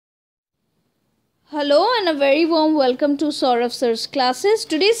Hello and a very warm welcome to Saurav Sir's classes.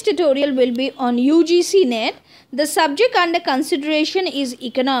 Today's tutorial will be on UGC NET. The subject under consideration is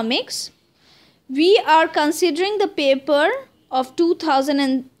economics. We are considering the paper of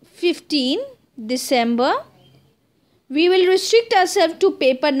 2015 December. We will restrict ourselves to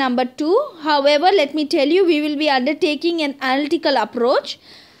paper number 2. However, let me tell you, we will be undertaking an analytical approach.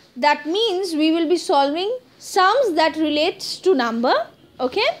 That means we will be solving sums that relates to number.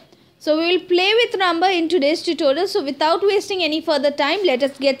 Okay. So we will play with number in today's tutorial. So without wasting any further time, let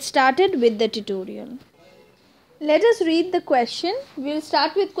us get started with the tutorial. Let us read the question. We will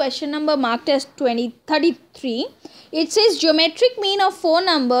start with question number marked as 33. It says geometric mean of 4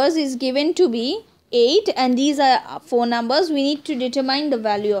 numbers is given to be 8 and these are 4 numbers. We need to determine the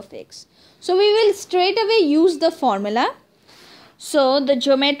value of x. So we will straight away use the formula. So the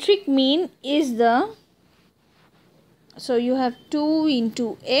geometric mean is so you have 2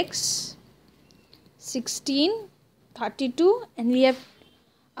 into x, 16, 32 and we have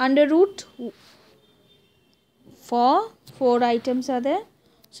under root 4 items are there.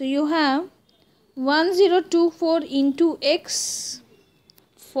 So you have 1024 into x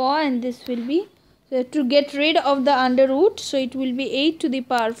 4 and this will be, so to get rid of the under root, so it will be 8 to the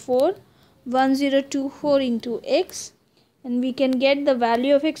power 4, 1024 into x and we can get the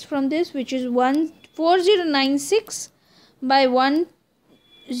value of x from this, which is 4096 by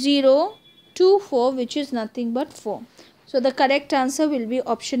 1024, which is nothing but 4. So the correct answer will be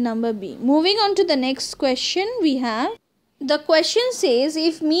option number B. Moving on to the next question, we have the question says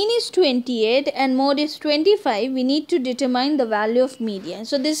if mean is 28 and mode is 25, we need to determine the value of median.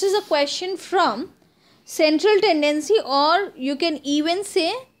 So this is a question from central tendency, or you can even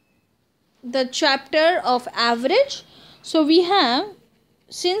say the chapter of average. So we have,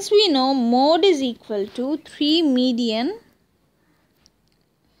 since we know mode is equal to 3 median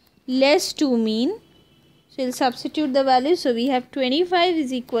less 2 mean, so we'll substitute the value. So we have 25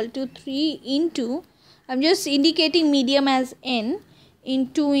 is equal to 3 into, I'm just indicating medium as n,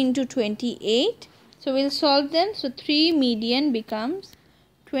 in 2 into 28. So we'll solve them. So 3 median becomes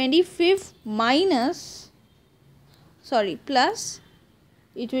 25 plus,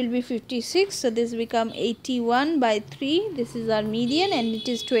 it will be 56. So this become 81 by 3. This is our median and it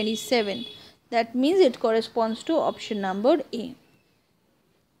is 27. That means it corresponds to option number A.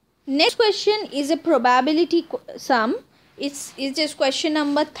 Next question is a probability sum. It's just question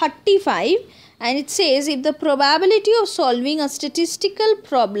number 35 and it says if the probability of solving a statistical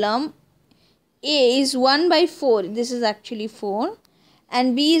problem A is 1 by 4, this is actually 4,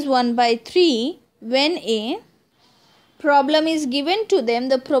 and B is 1 by 3, when a problem is given to them,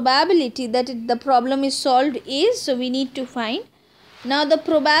 the probability that the problem is solved is, so we need to find. Now the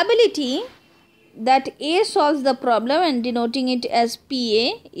probability that A solves the problem and denoting it as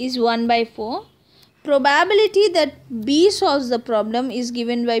PA is 1 by 4. Probability that B solves the problem is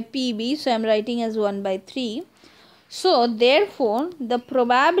given by PB, so I am writing as 1 by 3. So therefore the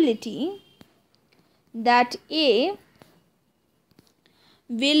probability that A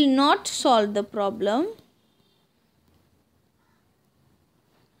will not solve the problem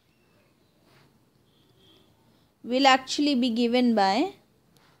will actually be given by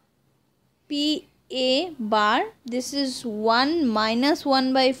PA bar. This is 1 minus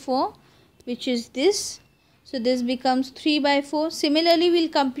 1 by 4, which is this. So this becomes 3 by 4. Similarly, we will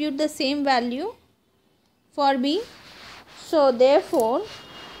compute the same value for B. So therefore,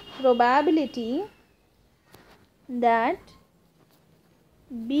 probability that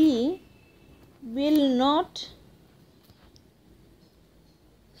B will not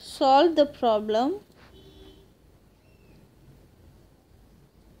solve the problem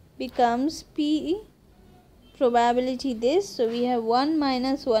becomes P probability this. So we have 1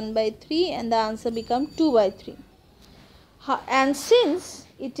 minus 1 by 3 and the answer becomes 2 by 3. And since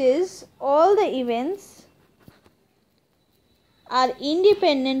it is all the events are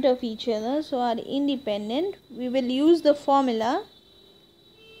independent of each other, so are independent, we will use the formula.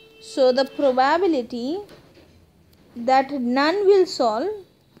 So the probability that none will solve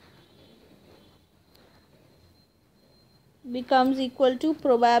becomes equal to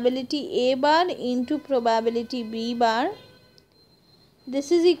probability A bar into probability B bar.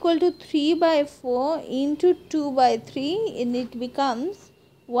 This is equal to 3 by 4 into 2 by 3 and it becomes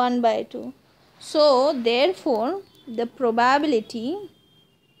 1 by 2. So therefore the probability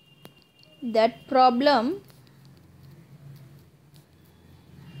that problem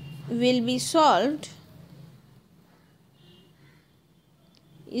will be solved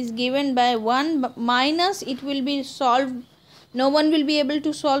is given by 1 minus, it will be solved, no one will be able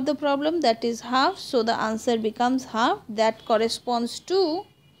to solve the problem, that is half. So the answer becomes half. That corresponds to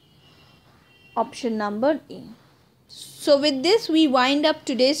option number A. So with this we wind up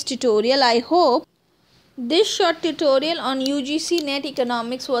today's tutorial. I hope this short tutorial on UGC NET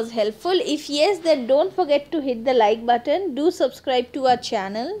economics was helpful. If yes, then don't forget to hit the like button. Do subscribe to our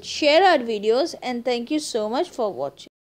channel, share our videos, and thank you so much for watching.